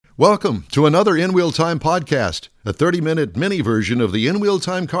Welcome to another In Wheel Time podcast, a 30-minute mini version of the In Wheel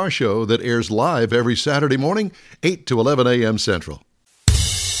Time car show that airs live every Saturday morning, 8 to 11 a.m. Central.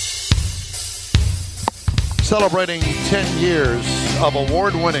 Celebrating 10 years of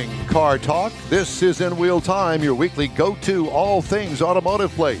award-winning car talk, this is In Wheel Time, your weekly go-to all things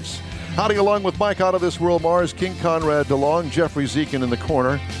automotive place. Howdy along with Mike out of this world, Mars, King Conrad DeLong, Jeffrey Zekin in the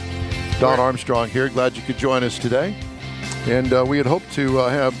corner. Don Armstrong here. Glad you could join us today. And we had hoped to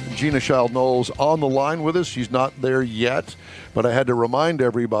have Gina Child-Knowles on the line with us. She's not there yet, but I had to remind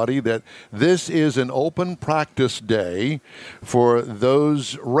everybody that this is an open practice day for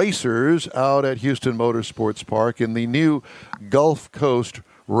those racers out at Houston Motorsports Park in the new Gulf Coast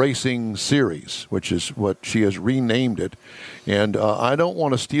Racing Series, which is what she has renamed it. And I don't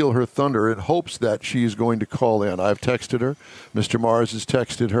want to steal her thunder in hopes that she's going to call in. I've texted her. Mr. Mars has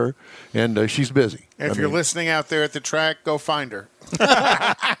texted her, and she's busy. If you're listening out there at the track, go find her.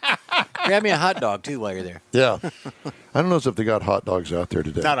 Grab me a hot dog, too, while you're there. Yeah. I don't know if they got hot dogs out there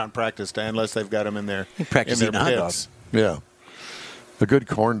today. Not on practice day, unless they've got them in there. Practice eating hot dogs. Yeah. A good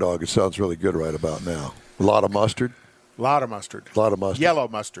corn dog, it sounds really good right about now. A lot of mustard. A lot of mustard. A lot of mustard. Yellow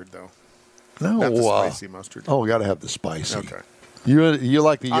mustard, though. No. Not the spicy mustard. Oh, we got to have the spicy. Okay. You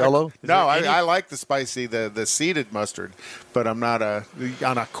like the yellow? I like the spicy, the seeded mustard, but I'm not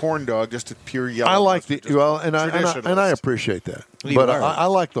on a corn dog, just a pure yellow. I like mustard, and I appreciate that. But I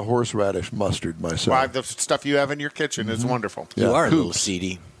like the horseradish mustard myself. Well, the stuff you have in your kitchen is wonderful. Yeah. You are a little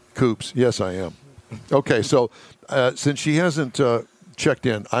seedy. Coops. Yes, I am. Okay, so since she hasn't checked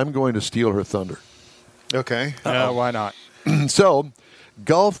in, I'm going to steal her thunder. Okay. Why not? So,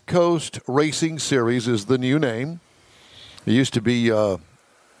 Gulf Coast Racing Series is the new name. It used to be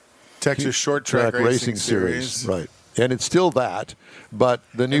Texas Short Track Racing Series. Right. And it's still that, but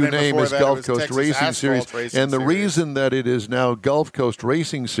the new name is Gulf Coast Texas Racing Series. Racing And the Series. reason that it is now Gulf Coast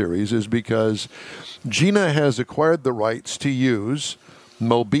Racing Series is because Gina has acquired the rights to use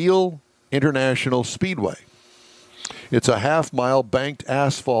Mobile International Speedway. It's a half-mile banked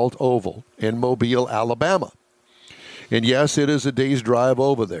asphalt oval in Mobile, Alabama. And yes, it is a day's drive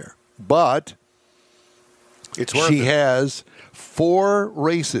over there. But It's worth she it. has 4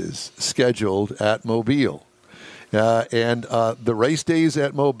 races scheduled at Mobile. And the race days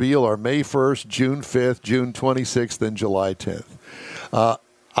at Mobile are May 1st, June 5th, June 26th, and July 10th.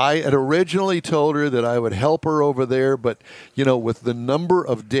 I had originally told her that I would help her over there, but, with the number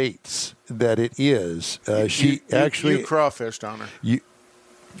of dates that it is, she actually... You crawfished on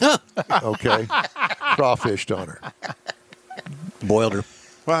her. Okay. Crawfished on her. Boiled her.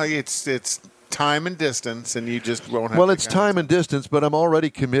 Well, it's time and distance, and you just won't have Well, to it's count. time and distance, but I'm already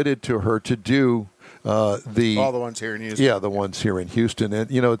committed to her to do All the ones here in Houston. Yeah, the ones here in Houston. And,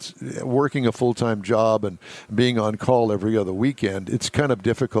 it's working a full-time job and being on call every other weekend. It's kind of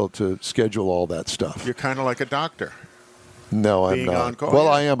difficult to schedule all that stuff. You're kind of like a doctor. No, I'm being not. on call, Well,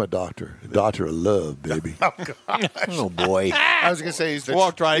 yeah. I am a doctor. A doctor of love, baby. Oh, boy. I was going to say he's the,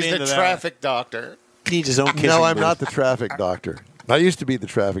 Walked right he's the into that. traffic doctor. He needs his own kissing No, I'm booth. not the traffic doctor. I used to be the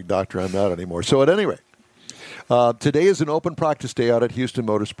traffic doctor. I'm not anymore. So at any rate, today is an open practice day out at Houston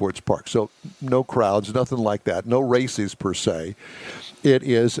Motorsports Park. So no crowds, nothing like that. No races per se. It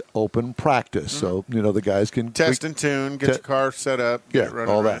is open practice. So, the guys can Test and tune, get your car set up. Get it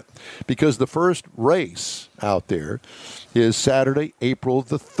running all right. that. Because the first race out there is Saturday, April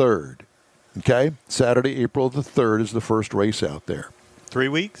the 3rd. Okay? Saturday, April the 3rd is the first race out there. 3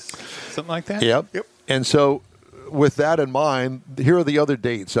 weeks? Something like that? Yep. Yep. And so with that in mind, here are the other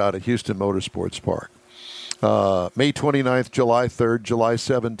dates out at Houston Motorsports Park. May 29th, July 3rd, July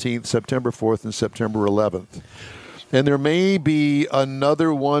 17th, September 4th, and September 11th. And there may be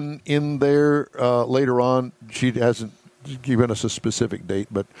another one in there later on. She hasn't given us a specific date,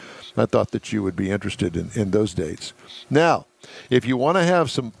 but I thought that you would be interested in those dates. Now, if you want to have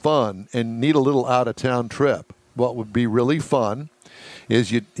some fun and need a little out-of-town trip, what would be really fun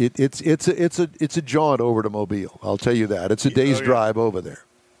is it's a jaunt over to Mobile. I'll tell you that. It's a day's drive over there.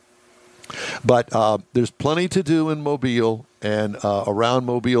 But there's plenty to do in Mobile and around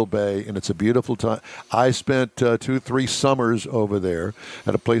Mobile Bay, and it's a beautiful time. I spent 2-3 summers over there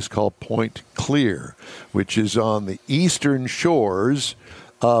at a place called Point Clear, which is on the eastern shores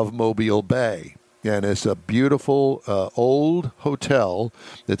of Mobile Bay. And it's a beautiful old hotel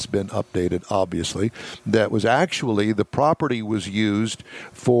that's been updated, obviously, that was actually, the property was used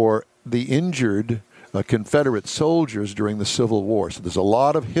for the injured Confederate soldiers during the Civil War. So there's a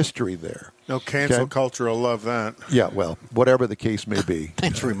lot of history there. No cancel culture will love that. Yeah, well, whatever the case may be.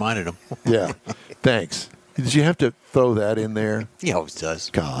 Thanks for reminding him. Yeah, thanks. Did you have to throw that in there? He always does.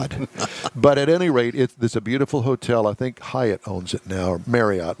 God. But at any rate, it's a beautiful hotel. I think Hyatt owns it now, or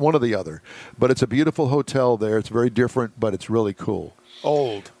Marriott, one or the other. But it's a beautiful hotel there. It's very different, but it's really cool.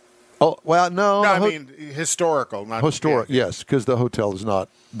 Old. Oh, well, no. No, I mean historical, not Historic, yeah. yes, because the hotel is not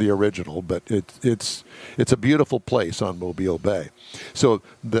the original, but it's a beautiful place on Mobile Bay. So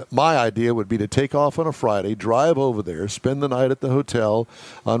my idea would be to take off on a Friday, drive over there, spend the night at the hotel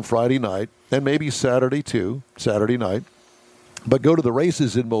on Friday night, and maybe Saturday too, Saturday night. But go to the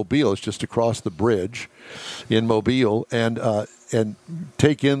races in Mobile. It's just across the bridge in Mobile, and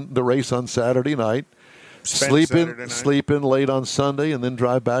take in the race on Saturday night. Sleep in late on Sunday, and then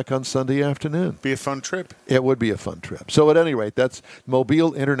drive back on Sunday afternoon. Be a fun trip. It would be a fun trip. So at any rate, that's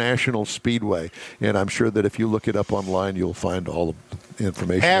Mobile International Speedway, and I'm sure that if you look it up online, you'll find all the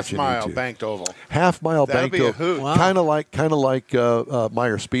information. Half that you mile need to. banked oval. Half mile That'd banked be a oval. hoot. Wow. Kind of like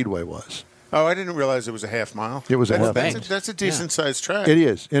Meyer Speedway was. Oh, I didn't realize it was a half mile. It was a half that's mile. That's a decent sized track. It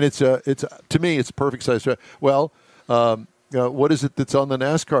is, and it's to me it's a perfect size track. Well, what is it that's on the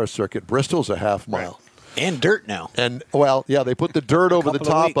NASCAR circuit? Bristol's a half mile. And dirt now. And, well, yeah, they put the dirt over the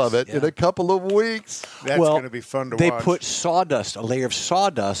couple of top of it weeks, in a couple of weeks. That's well, going to be fun to they watch. put sawdust, a layer of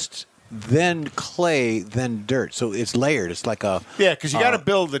sawdust, then clay, then dirt. So it's layered. It's like a Yeah, because you got to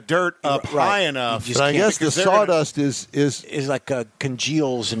build the dirt up right. high enough. You just And I can't, guess the because they're gonna- sawdust is is like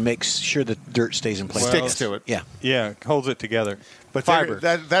congeals and makes sure the dirt stays in place. Sticks to it. Yeah. Yeah, holds it together. But Fiber.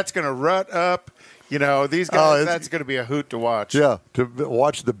 that's going to rut up. You know, these Oh, guys, it's- that's going to be a hoot to watch. Yeah, to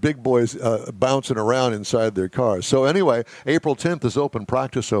watch the big boys bouncing around inside their cars. So anyway, April 10th is open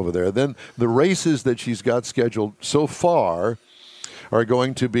practice over there. Then the races that she's got scheduled so far are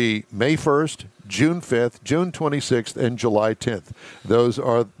going to be May 1st, June 5th, June 26th, and July 10th. Those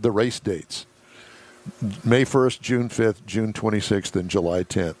are the race dates. May 1st, June 5th, June 26th, and July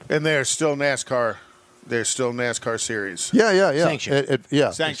 10th. And they're still NASCAR. They're still NASCAR series. Yeah. Sanctioned. Yeah.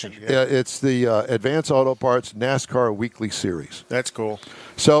 Sanctioned, yeah. It's the Advance Auto Parts NASCAR Weekly Series. That's cool.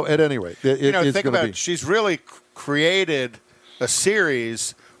 So at any rate, Think it's going about to it. be. She's really created a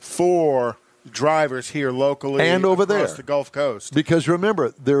series for drivers here locally And over across there. the Gulf Coast. Because remember,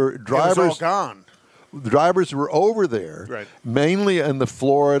 their It was all drivers gone. the drivers were over there, Right. mainly in the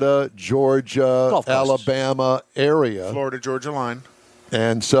Florida, Georgia, Gulf Coast. Alabama area. Florida Georgia line.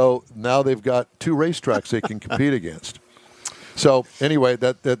 And so now they've got two racetracks they can compete against. So anyway,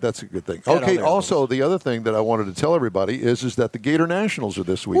 that's a good thing. Got all Okay, their also the other thing that I wanted to tell everybody is that the Gator Nationals are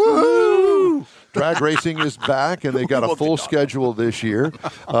this week. Woo! Drag racing is back, and they got a full schedule this year.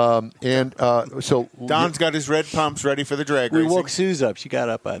 So Don's got his red pumps ready for the drag We racing. woke Suze up. She got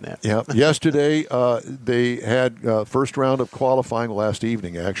up on that. yeah, yesterday they had first round of qualifying last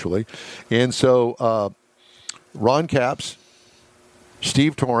evening, actually, and so Ron Capps,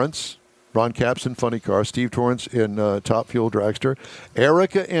 Steve Torrance, Ron Capps in Funny Car, Steve Torrance in Top Fuel Dragster,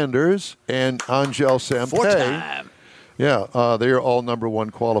 Erica Enders, and Angel Sampey. Yeah, they are all number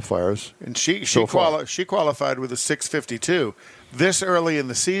one qualifiers. And she so far. she qualified with a 6:52. This early in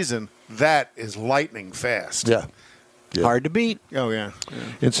the season, that is lightning fast. Yeah. Yeah. Hard to beat. Oh, yeah.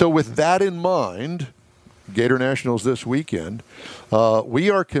 And so, with that in mind, Gator Nationals this weekend, we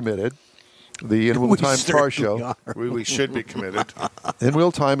are committed. The In Wheel Time Car Show. We should be committed. In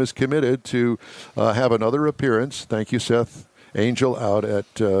Wheel Time is committed to have another appearance. Thank you, Seth Angel, out at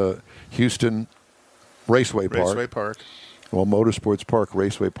Houston Raceway Park. Raceway Park. Well, Motorsports Park,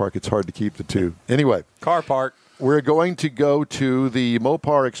 Raceway Park. It's hard to keep the two. Anyway, Car park. we're going to go to the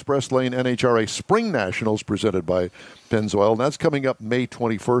Mopar Express Lane NHRA Spring Nationals presented by Pennzoil. And that's coming up May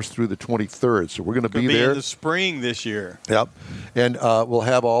 21st through the 23rd. So we're going to Could be be there. in the spring this year. Yep. And we'll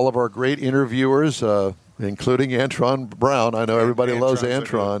have all of our great interviewers, including Antron Brown. I know everybody loves Antron's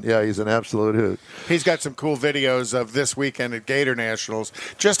a Antron. Yeah, he's an absolute hoot. He's got some cool videos of this weekend at Gator Nationals.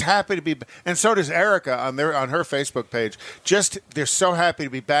 Just happy to be, and so does Erica on her Facebook page. Just they're so happy to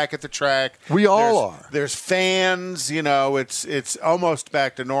be back at the track. We all are. There's fans. You know, it's almost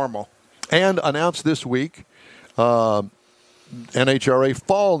back to normal. And announced this week, NHRA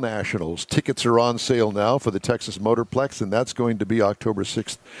Fall Nationals. Tickets are on sale now for the Texas Motorplex, and that's going to be October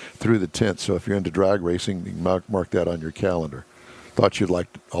 6th through the 10th. So if you're into drag racing, you can mark that on your calendar. Thought you'd like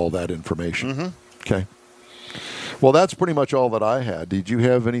all that information. Mm-hmm. Okay. Well, that's pretty much all that I had. Did you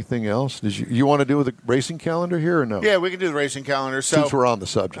have anything else? Did you want to do with the racing calendar here or no? Yeah, we can do the racing calendar. So Since we're on the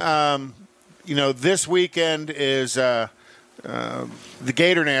subject. you know, this weekend is the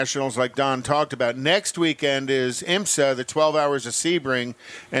Gator Nationals, like Don talked about. Next weekend is IMSA, the 12 Hours of Sebring.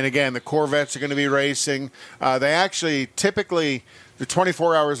 And again, the Corvettes are going to be racing. They actually typically, the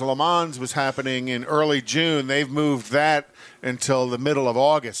 24 Hours of Le Mans was happening in early June. They've moved that until the middle of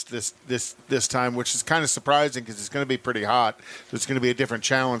August this time, which is kind of surprising because it's going to be pretty hot. So it's going to be a different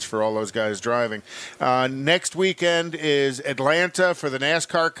challenge for all those guys driving. Next weekend is Atlanta for the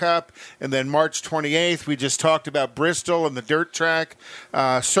NASCAR Cup, and then March 28th, we just talked about Bristol and the dirt track.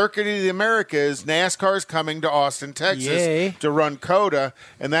 Circuit of the Americas, NASCAR's coming to Austin, Texas Yay. to run COTA,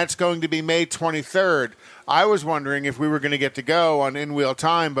 and that's going to be May 23rd. I was wondering if we were going to get to go on in-wheel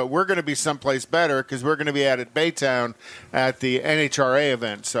time, but we're going to be someplace better because we're going to be out at Baytown at the NHRA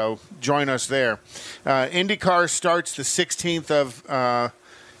event, so join us there. IndyCar starts the 16th of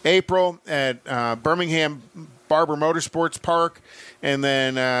April at Birmingham Barber Motorsports Park, and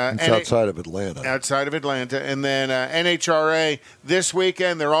then It's outside of Atlanta. Outside of Atlanta. And then NHRA this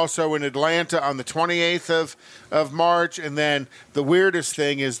weekend. They're also in Atlanta on the 28th of March. And then the weirdest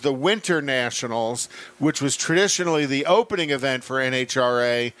thing is the Winter Nationals, which was traditionally the opening event for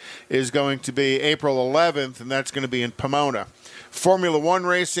NHRA, is going to be April 11th, and that's going to be in Pomona. Formula One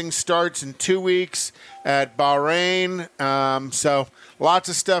racing starts in 2 weeks at Bahrain. So lots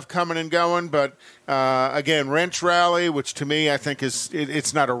of stuff coming and going, but again, Wrench Rally, which to me I think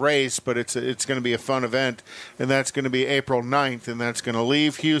it's not a race, but it's going to be a fun event, and that's going to be April 9th, and that's going to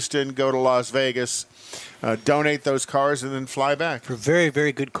leave Houston, go to Las Vegas, donate those cars, and then fly back. For very,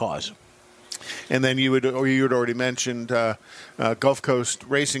 very good cause. And then you had already mentioned Gulf Coast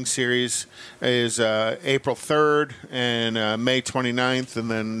Racing Series is April 3rd and May 29th,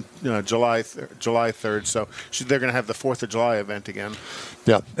 and then July 3rd. So they're going to have the 4th of July event again.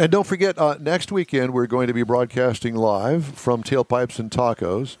 Yeah, and don't forget, next weekend we're going to be broadcasting live from Tailpipes and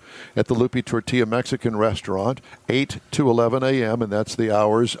Tacos at the Lupe Tortilla Mexican Restaurant, 8 to 11 a.m., and that's the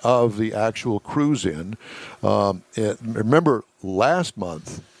hours of the actual cruise-in. Remember, last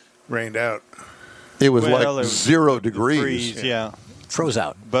month, Rained out. it was Well, like it was 0 the degrees. freeze, yeah. Froze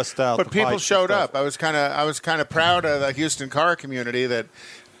out. Bust out. But the people pipes showed and stuff. up. I was kind of proud of the Houston car community that,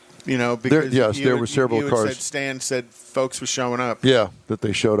 because there were several you cars. Stan said folks were showing up. Yeah, that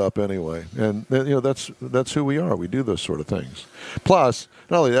they showed up anyway, and that's who we are. We do those sort of things. Plus,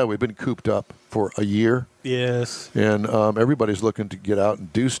 not only that, we've been cooped up for a year, Yes. and everybody's looking to get out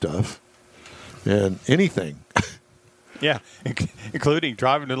and do stuff, and anything. Yeah, including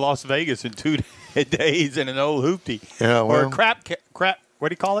driving to Las Vegas in 2 days in an old hoopty. Yeah, or well- a crap. What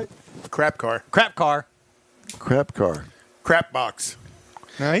do you call it? Crap car. Crap car. Crap car. Crap box.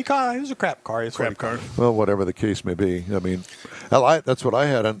 No, it was a crap car. It's what he Crap called car. it. Well, whatever the case may be. I mean, that's what I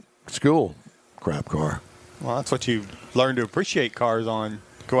had in school. Crap car. Well, that's what you learn to appreciate cars on.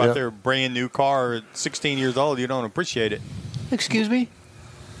 Go out Yeah. there, brand new car at 16 years old, you don't appreciate it. Excuse me?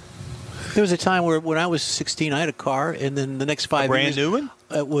 There was a time where when I was 16, I had a car, and then the next 5 brand years... new one?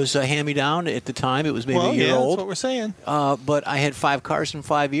 It was a hand-me-down. At the time, it was maybe a year yeah, old. that's what we're saying. But I had 5 cars in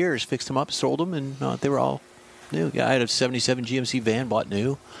 5 years, fixed them up, sold them, and they were all new. Yeah, I had a 77 GMC van, bought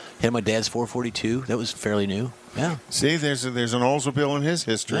new. Had my dad's 442. That was fairly new. Yeah. See, there's an Oldsmobile in his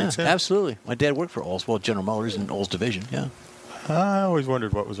history, Yeah, too. absolutely. My dad worked for Olds, well, General Motors and Olds Division, yeah. I always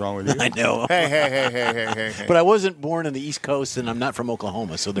wondered what was wrong with you. I know. Hey. But I wasn't born in the East Coast, and I'm not from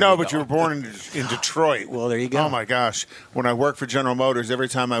Oklahoma, so there No, you but go. you were born in Detroit. Well, there you go. Oh, my gosh. When I worked for General Motors, every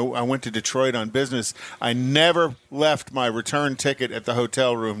time I went to Detroit on business, I never left my return ticket at the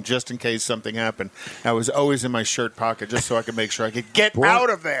hotel room just in case something happened. I was always in my shirt pocket just so I could make sure I could get out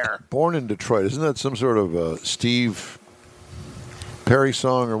of there. Born in Detroit. Isn't that some sort of Steve Perry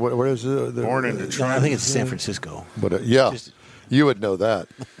song or what is it? Born in No, Detroit. I think it's San Francisco. But yeah, Just- you would know that.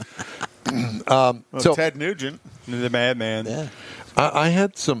 Well, so Ted Nugent. The madman. Yeah. I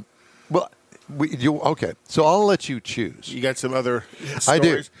had some. Well, okay. So I'll let you choose. You got some other stories? I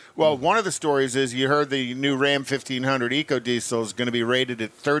do. Well, one of the stories is you heard the new Ram 1500 EcoDiesel is going to be rated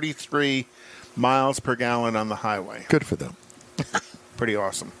at 33 miles per gallon on the highway. Good for them. Pretty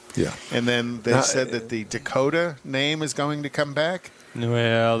awesome. Yeah. And then they said that the Dakota name is going to come back.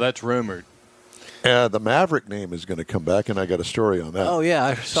 Well, that's rumored. The Maverick name is going to come back, and I got a story on that. Oh, yeah.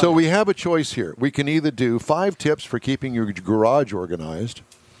 I saw So that. we have a choice here. We can either do 5 tips for keeping your garage organized,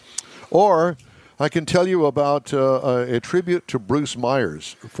 or I can tell you about a tribute to Bruce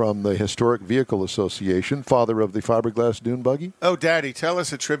Myers from the Historic Vehicle Association, father of the fiberglass dune buggy. Oh, Daddy, tell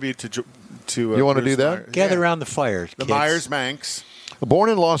us a tribute to You wanna Bruce do that? Myers. Gather Yeah. around the fire, The kids. Myers-Manx. Born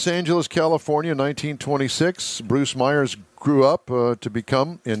in Los Angeles, California in 1926, Bruce Myers grew up to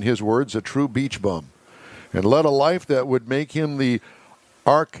become, in his words, a true beach bum, and led a life that would make him the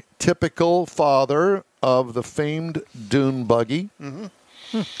archetypical father of the famed dune buggy.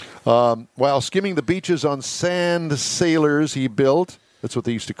 While skimming the beaches on sand sailors he built, that's what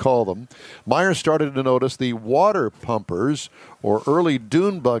they used to call them, Myers started to notice the water pumpers, or early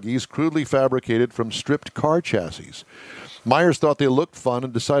dune buggies crudely fabricated from stripped car chassis. Myers thought they looked fun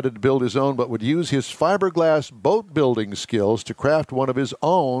and decided to build his own, but would use his fiberglass boat building skills to craft one of his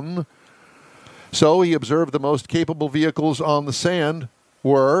own. So he observed the most capable vehicles on the sand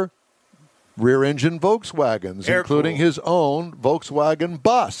were rear-engine Volkswagens, including his own Volkswagen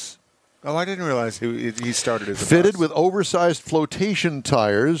bus. Oh, I didn't realize he started as a Fitted bus. with oversized flotation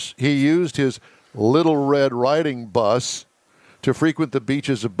tires, he used his Little Red Riding bus to frequent the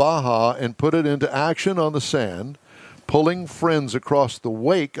beaches of Baja and put it into action on the sand, pulling friends across the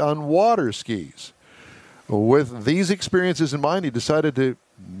wake on water skis. With these experiences in mind, he decided to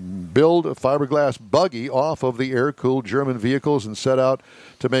build a fiberglass buggy off of the air-cooled German vehicles and set out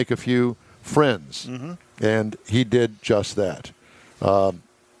to make a few friends. Mm-hmm. And he did just that.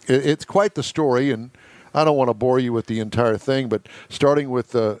 It's quite the story, and I don't want to bore you with the entire thing, but starting with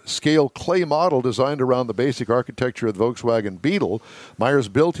the scale clay model designed around the basic architecture of the Volkswagen Beetle, Myers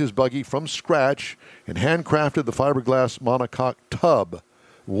built his buggy from scratch and handcrafted the fiberglass monocoque tub,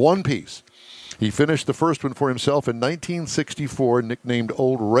 one piece. He finished the first one for himself in 1964, nicknamed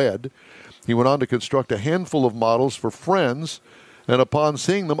Old Red. He went on to construct a handful of models for friends, and upon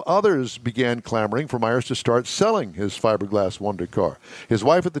seeing them, others began clamoring for Myers to start selling his fiberglass wonder car. His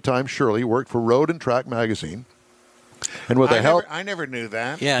wife at the time, Shirley, worked for Road and Track magazine, and with the help, I never knew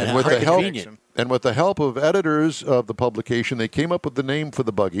that. Yeah, and with the help, convenient. and with the help of editors of the publication, they came up with the name for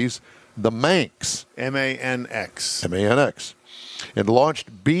the buggies, the Manx. MANX. MANX, and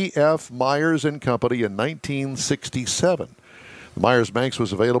launched B.F. Myers and Company in 1967. The Myers Manx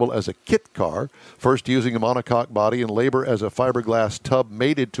was available as a kit car, first using a monocoque body and labor as a fiberglass tub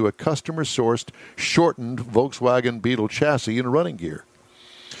mated to a customer-sourced, shortened Volkswagen Beetle chassis and running gear.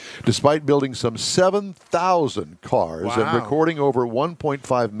 Despite building some 7,000 cars and recording over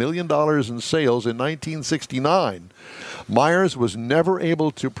 $1.5 million in sales in 1969, Myers was never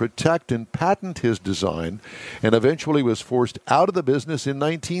able to protect and patent his design and eventually was forced out of the business in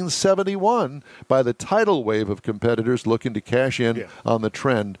 1971 by the tidal wave of competitors looking to cash in on the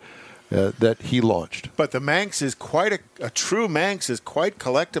trend that he launched. But the Manx is quite a true Manx is quite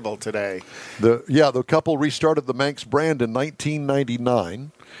collectible today. The couple restarted the Manx brand in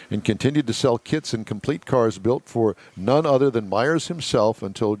 1999 and continued to sell kits and complete cars built for none other than Myers himself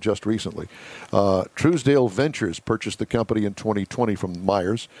until just recently. Truesdale Ventures purchased the company in 2020 from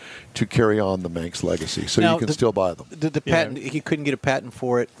Myers to carry on the Manx legacy, so now, you can still buy them. The patent, he couldn't get a patent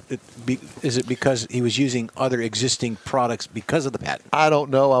for it. Is it because he was using other existing products because of the patent? I don't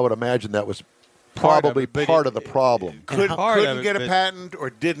know. I would imagine that was probably part of the problem. Couldn't get a patent or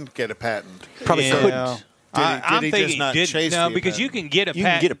didn't get a patent. Probably couldn't. Did he just not chase no, the because patent? you can get a You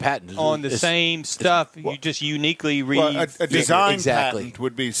can get a patent on the same stuff. You just uniquely read. Well, a design Exactly. patent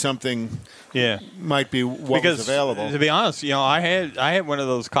would be something. Yeah, might be what was available. To be honest, I had one of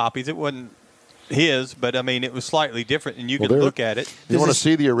those copies. It wasn't his, but I mean, it was slightly different, and you could look at it. You want to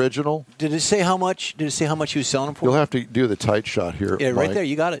see the original? Did it say how much? Did it say how much he was selling them for? You'll have to do the tight shot here. Yeah, right Mike. there.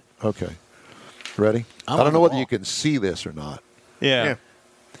 You got it. Okay. Ready? I'm I on don't know the whether ball. you can see this or not. Yeah.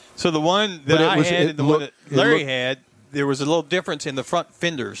 So the one But that it I was- had it and the one looked- that Larry it looked- had, there was a little difference in the front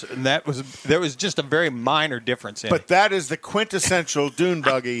fenders, and there was just a very minor difference in But it. that is the quintessential dune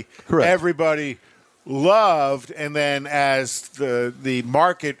buggy. Correct. Everybody loved, and then as the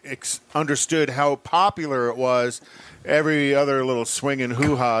market understood how popular it was, every other little swinging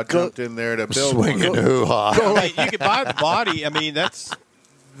hoo-ha jumped in there to build Swinging one. hoo-ha. I mean, you could buy the body. I mean,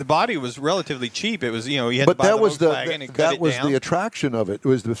 the body was relatively cheap. It was, you had But to buy that the was Volkswagen and cut that it was down. the attraction of it. It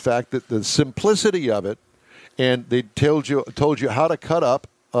was the fact that the simplicity of it, and they told you how to cut up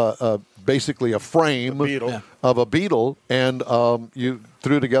basically a frame Beetle. Yeah. of a Beetle, and you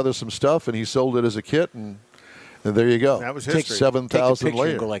threw together some stuff, and he sold it as a kit, and there you go. That was Take history. 7,000 Take a picture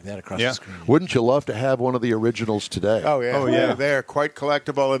later. and go like that across Yeah. the screen. Wouldn't you love to have one of the originals today? Oh yeah, Oh, yeah. They're quite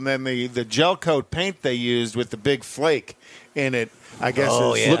collectible, and then the gel coat paint they used with the big flake in it, I guess,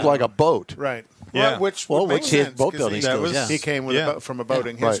 is Looked like a boat. right. Yeah. Well, which Well, makes he had sense, boat 'cause building he, skills, yeah. he came with Yeah. from a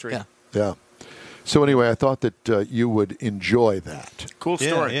boating Right. history. Yeah. Yeah. So anyway, I thought that you would enjoy that. Cool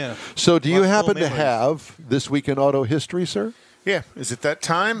story. Yeah. So do you Lots of happen little to memories. have This Week in Auto History, sir? Yeah. Is it that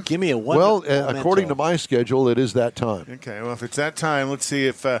time? Give me a one. Well, memento. according to my schedule, it is that time. Okay. Well, if it's that time, let's see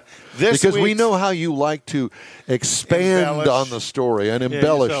if this Because we week's- know how you like to expand Embellish. on the story and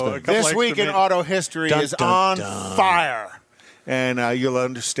embellish so a things. couple This extra week in minutes. auto history Dun, is dun, on dun. fire, and you'll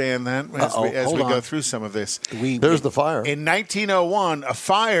understand that as Uh-oh, we hold go on. through some of this. There's the fire. In 1901, a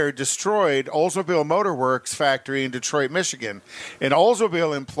fire destroyed Oldsmobile Motor Works factory in Detroit, Michigan. An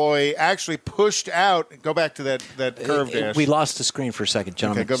Oldsmobile employee actually pushed out. Go back to that curve dash. We lost the screen for a second,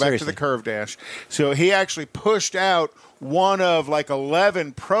 gentlemen. Okay, go back Seriously. to the curve dash. So he actually pushed out one of like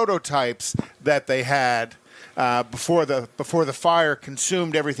 11 prototypes that they had before the fire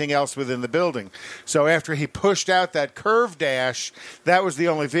consumed everything else within the building. So after he pushed out that curve dash, that was the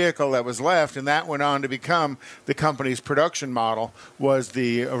only vehicle that was left, and that went on to become the company's production model, was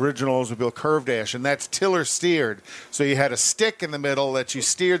the original Oldsmobile curve dash, and that's tiller steered. So you had a stick in the middle that you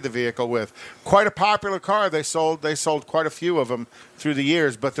steered the vehicle with. Quite a popular car. They sold quite a few of them through the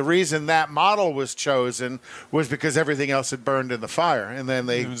years, but the reason that model was chosen was because everything else had burned in the fire, and then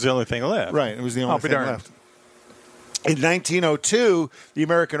it was the only thing left. Right, it was the only thing left. In 1902, the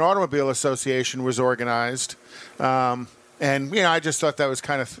American Automobile Association was organized, and I just thought that was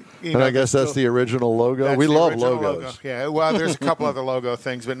kind of. And I guess that's the original logo. We love logos. Logo. Yeah, well, there's a couple other logo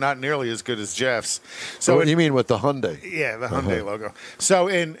things, but not nearly as good as Jeff's. So you mean with the Hyundai? Yeah, the Hyundai logo. So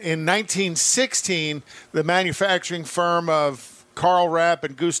in 1916, the manufacturing firm of Karl Rapp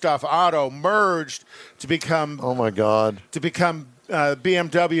and Gustav Otto merged to become. Oh my God! To become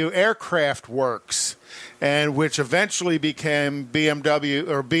BMW Aircraft Works, and which eventually became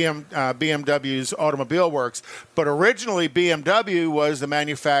BMW's Automobile Works. But originally, BMW was the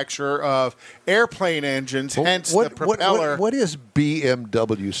manufacturer of airplane engines, hence the propeller. What does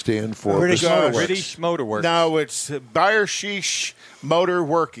BMW stand for? British Motor Works. No, it's Bayerische Motor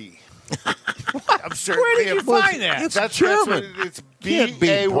Werke. I'm sure. Where did you find that? It's German. It's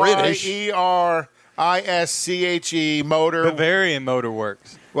BAYERISCHE Motor. Bavarian Motor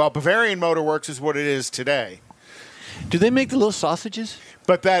Works. Well, Bavarian Motor Works is what it is today. Do they make the little sausages?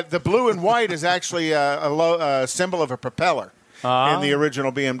 But the blue and white is actually a symbol of a propeller in the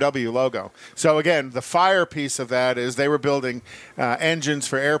original BMW logo. So again, the fire piece of that is they were building engines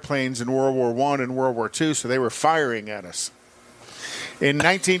for airplanes in World War I and World War II, so they were firing at us. In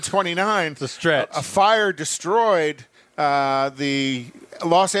 1929, a fire destroyed the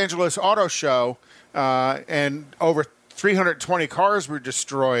Los Angeles Auto Show, and over 320 cars were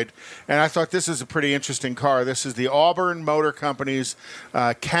destroyed, and I thought this is a pretty interesting car. This is the Auburn Motor Company's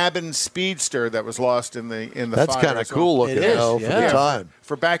cabin speedster that was lost in the fire. That's kind of cool looking for the time.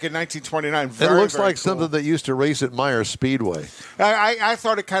 For back in 1929, it looks like something that used to race at Myers Speedway. I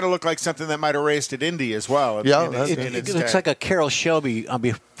thought it kind of looked like something that might have raced at Indy as well. It looks like a Carroll Shelby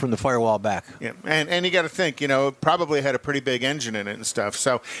from the firewall back. Yeah, and you got to think, it probably had a pretty big engine in it and stuff.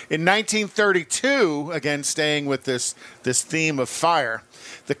 So in 1932, again staying with this theme of fire,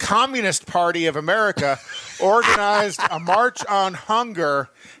 the Communist Party of America organized a March on Hunger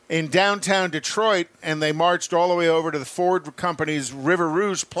in downtown Detroit, and they marched all the way over to the Ford Company's River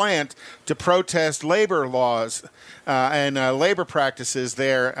Rouge plant to protest labor laws and labor practices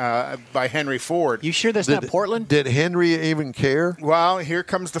there by Henry Ford. You sure that's not Portland? Did Henry even care? Well, here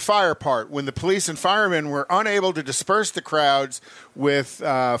comes the fire part. When the police and firemen were unable to disperse the crowds with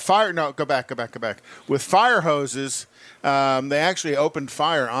with fire hoses, they actually opened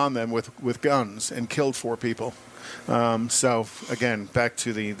fire on them with guns and killed 4 people. So, again, back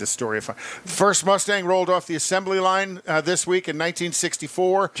to the story of fire. The first Mustang rolled off the assembly line this week in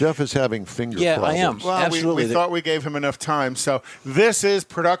 1964. Jeff is having finger problems. I am. Well, absolutely. we thought we gave him enough time. So this is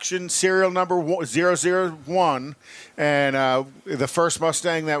production serial number 001, and the first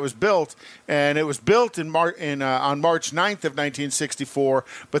Mustang that was built. And it was built on March 9th of 1964,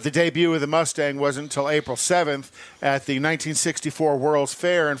 but the debut of the Mustang wasn't until April 7th at the 1964 World's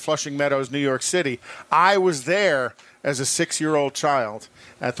Fair in Flushing Meadows, New York City. I was there as a 6-year-old child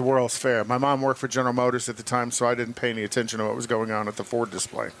at the World's Fair. My mom worked for General Motors at the time, so I didn't pay any attention to what was going on at the Ford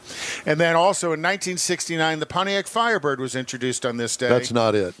display. And then also in 1969, the Pontiac Firebird was introduced on this day. That's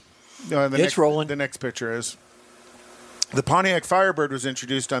not it. It's rolling. The next picture is. The Pontiac Firebird was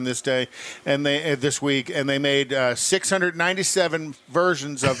introduced on this day, and this week, and they made 697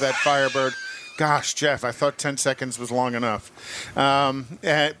 versions of that Firebird. Gosh, Jeff, I thought 10 seconds was long enough. And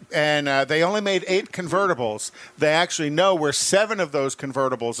they only made 8 convertibles. They actually know where 7 of those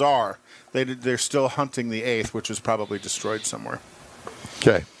convertibles are. They're still hunting the 8th, which was probably destroyed somewhere.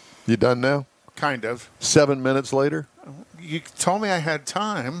 Okay. You done now? Kind of. 7 minutes later? You told me I had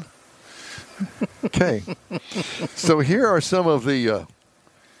time. Okay. So here are some of the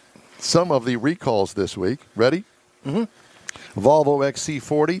recalls this week. Ready? Mm-hmm. Volvo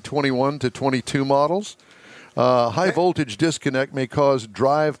XC40, 21 to 22 models. High voltage disconnect may cause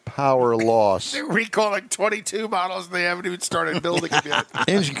drive power loss. They're recalling 22 models and they haven't even started building them yet.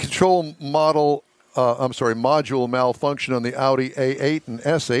 Engine control module malfunction on the Audi A8 and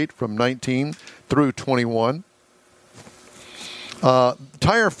S8 from 19 through 21.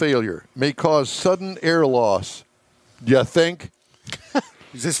 Tire failure may cause sudden air loss. Do you think?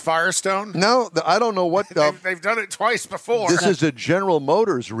 Is this Firestone? No, I don't know what. They've done it twice before. This is a General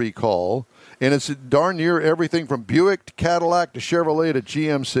Motors recall, and it's darn near everything from Buick to Cadillac to Chevrolet to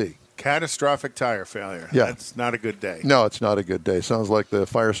GMC. Catastrophic tire failure. Yeah. That's not a good day. No, it's not a good day. Sounds like the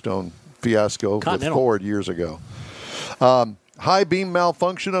Firestone fiasco with Ford years ago. High beam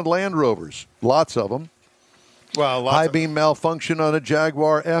malfunction on Land Rovers. Lots of them. Well, high beam malfunction on a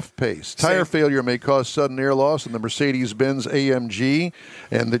Jaguar F-Pace. Tire failure may cause sudden air loss in the Mercedes-Benz AMG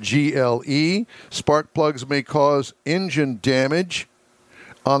and the GLE. Spark plugs may cause engine damage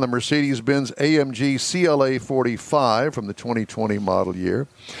on the Mercedes-Benz AMG CLA 45 from the 2020 model year.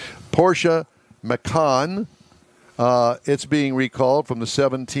 Porsche Macan, it's being recalled from the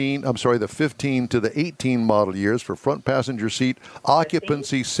 15 to the 18 model years for front passenger seat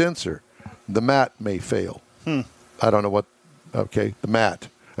occupancy sensor. The mat may fail. I don't know what. Okay, the mat.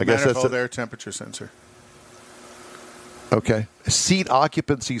 I guess that's manifold air temperature sensor. Okay, seat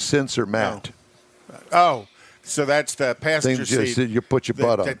occupancy sensor mat. Oh, so that's the passenger seat. You put your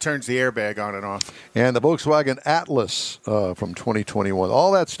butt on. That turns the airbag on and off. And the Volkswagen Atlas from 2021.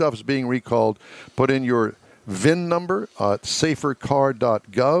 All that stuff is being recalled. Put in your VIN number at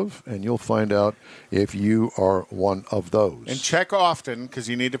safercar.gov, and you'll find out if you are one of those. And check often, because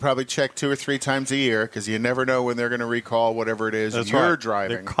you need to probably check 2 or 3 times a year, because you never know when they're going to recall whatever it is you're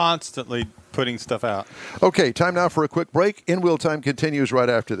driving. They're constantly putting stuff out. Okay, time now for a quick break. In Wheel Time continues right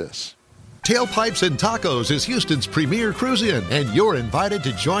after this. Tailpipes and Tacos is Houston's premier cruise-in, and you're invited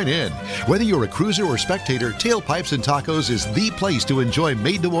to join in. Whether you're a cruiser or spectator, Tailpipes and Tacos is the place to enjoy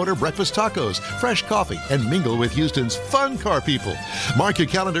made-to-order breakfast tacos, fresh coffee, and mingle with Houston's fun car people. Mark your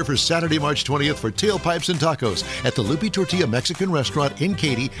calendar for Saturday, March 20th for Tailpipes and Tacos at the Lupi Tortilla Mexican Restaurant in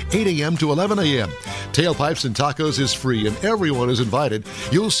Katy, 8 a.m. to 11 a.m. Tailpipes and Tacos is free, and everyone is invited.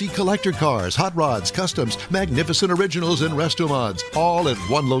 You'll see collector cars, hot rods, customs, magnificent originals, and resto mods, all at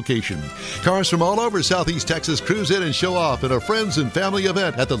one location. Cars from all over Southeast Texas cruise in and show off in a friends and family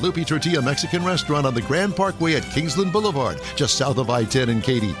event at the Lupi Tortilla Mexican Restaurant on the Grand Parkway at Kingsland Boulevard, just south of I-10 in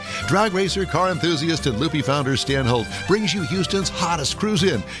Katy. Drag racer, car enthusiast, and Lupi founder Stan Holt brings you Houston's hottest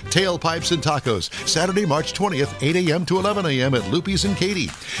cruise-in, Tailpipes and Tacos, Saturday, March 20th, 8 a.m. to 11 a.m. at Lupi's in Katy.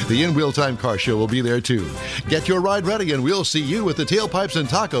 The In Wheel Time Car Show will be there too. Get your ride ready, and we'll see you at the Tailpipes and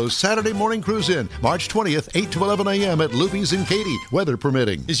Tacos Saturday morning cruise-in, March 20th, 8 to 11 a.m. at Lupi's in Katy, weather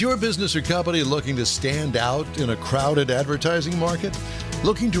permitting. Is your business or company looking to stand out in a crowded advertising market?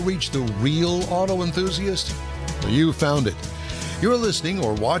 Looking to reach the real auto enthusiast? Well, you found it. You're listening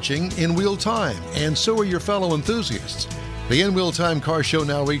or watching In Wheel Time, and so are your fellow enthusiasts. The In Wheel Time Car Show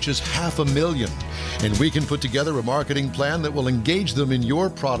now reaches 500,000, and we can put together a marketing plan that will engage them in your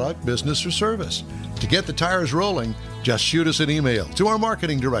product, business, or service. To get the tires rolling, just shoot us an email to our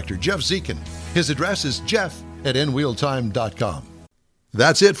marketing director, Jeff Zekin. His address is jeff@inwheeltime.com.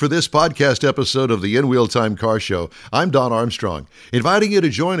 That's it for this podcast episode of the In Wheel Time Car Show. I'm Don Armstrong, inviting you to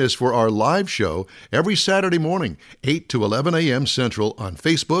join us for our live show every Saturday morning, 8 to 11 a.m. Central on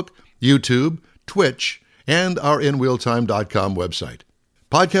Facebook, YouTube, Twitch, and our InWheelTime.com website.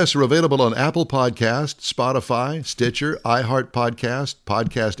 Podcasts are available on Apple Podcasts, Spotify, Stitcher, iHeart Podcast,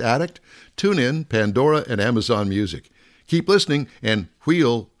 Podcast Addict, TuneIn, Pandora, and Amazon Music. Keep listening, and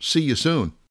we'll see you soon.